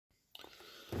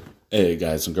Hey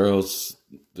guys and girls,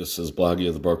 this is Bloggy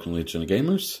of the Broken Legion of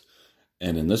Gamers,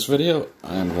 and in this video,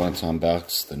 I am going to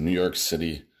unbox the New York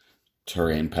City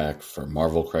Terrain Pack for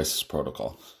Marvel Crisis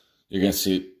Protocol. You're going to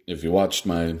see, if you watched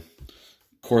my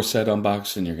core set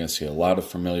unboxing, you're going to see a lot of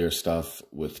familiar stuff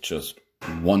with just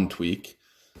one tweak.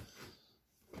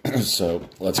 So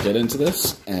let's get into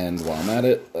this, and while I'm at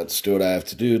it, let's do what I have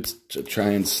to do to try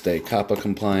and stay COPPA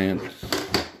compliant.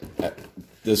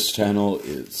 This channel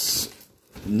is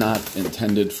not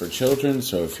intended for children,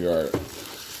 so if you are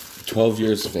 12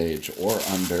 years of age or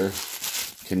under,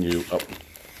 can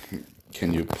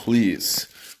you please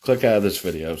click out of this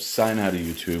video, sign out of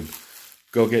YouTube,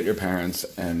 go get your parents,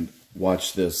 and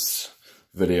watch this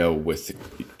video with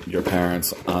your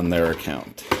parents on their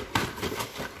account.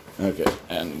 Okay,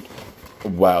 and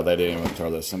wow, they didn't even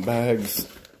throw this in bags.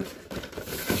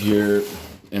 Here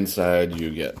inside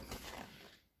you get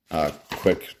a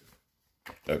quick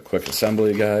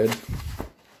assembly guide.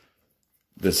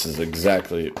 This is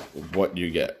exactly what you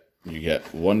get. You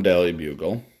get one daily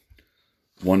bugle,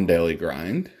 one daily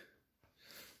grind.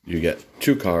 You get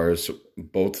 2 cars,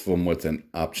 both of them with an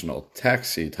optional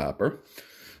taxi topper.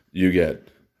 You get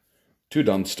 2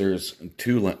 dumpsters,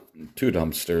 2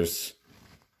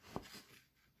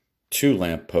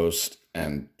 lamp posts,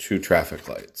 and 2 traffic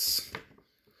lights.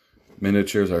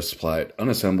 Miniatures are supplied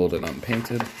unassembled and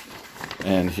unpainted.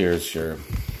 And here's the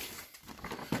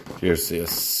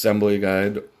assembly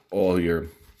guide. All your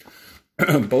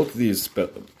both of these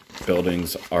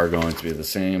buildings are going to be the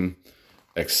same,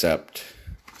 except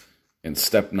in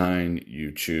step 9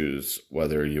 you choose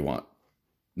whether you want.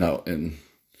 No, in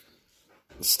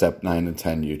step 9 and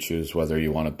 10 you choose whether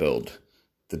you want to build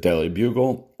the daily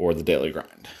bugle or the daily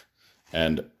grind.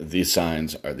 And these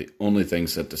signs are the only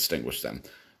things that distinguish them.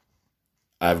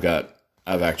 I've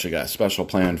actually got a special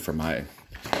plan for my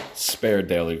spare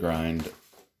daily grind,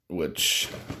 which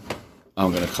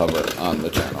I'm going to cover on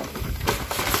the channel.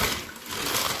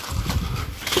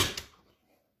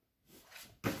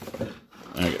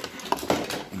 Okay.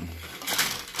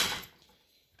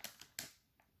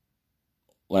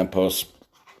 Lamppost,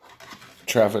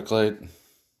 traffic light.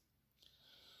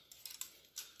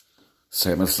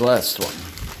 Same as the last one.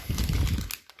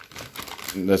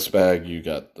 In this bag, you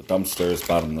got the dumpsters,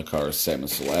 bottom of the cars, same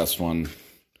as the last one.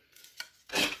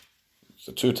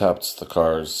 The 2 tops of the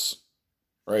cars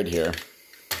right here.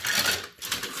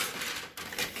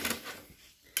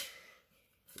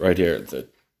 Right here, the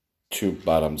 2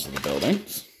 bottoms of the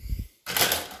buildings.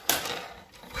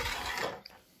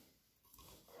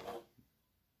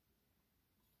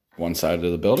 One side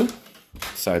of the building,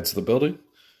 sides of the building,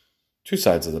 2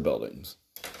 sides of the buildings.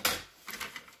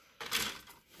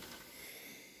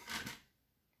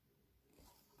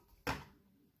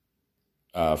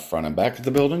 Front and back of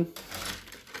the building.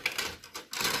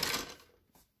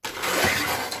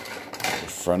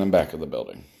 Front and back of the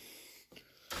building.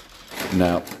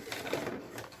 Now,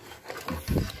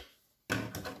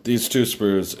 these 2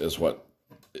 sprues is what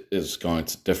is going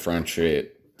to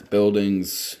differentiate the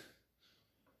buildings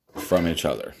from each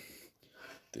other.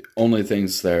 The only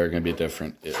things that are going to be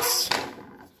different is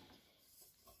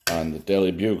on the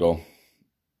Daily Bugle,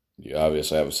 you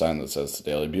obviously have a sign that says the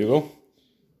Daily Bugle,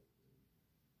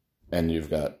 and you've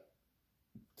got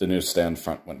the newsstand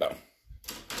front window.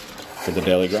 For the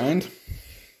Daily Grind,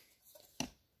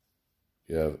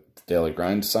 you have the Daily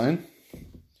Grind sign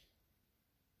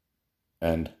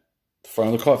and the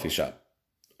front of the coffee shop.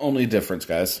 Only difference,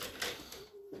 guys.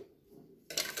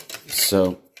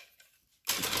 So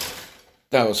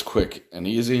that was quick and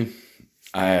easy.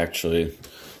 I actually,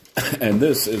 and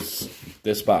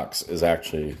this box is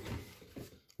actually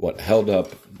what held up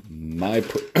my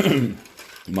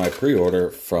my pre-order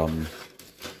from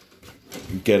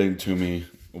getting to me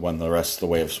when the rest of the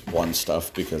waves won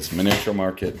stuff, because Miniature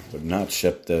Market would not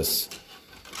ship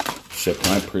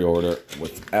my pre-order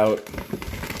without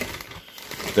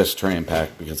this terrain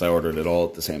pack, because I ordered it all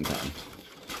at the same time.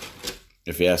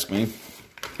 If you ask me,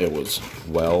 it was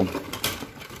well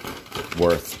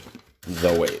worth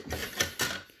the wait.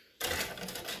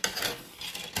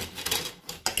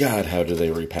 God, how do they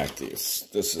repack these?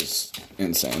 This is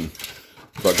insane.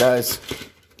 But guys,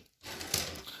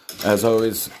 as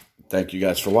always, thank you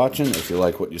guys for watching. If you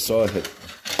like what you saw,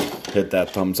 hit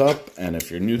that thumbs up. And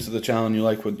if you're new to the channel and you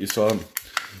like what you saw,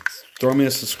 throw me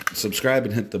a subscribe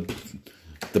and hit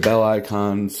the bell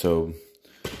icon so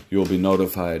you will be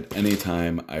notified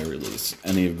anytime I release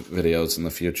any videos in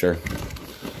the future.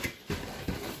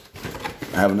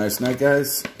 Have a nice night,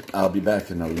 guys. I'll be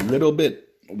back in a little bit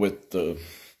with a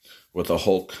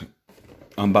Hulk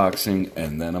unboxing,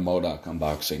 and then a MODOK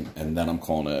unboxing, and then I'm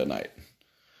calling it a night.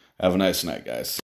 Have a nice night, guys.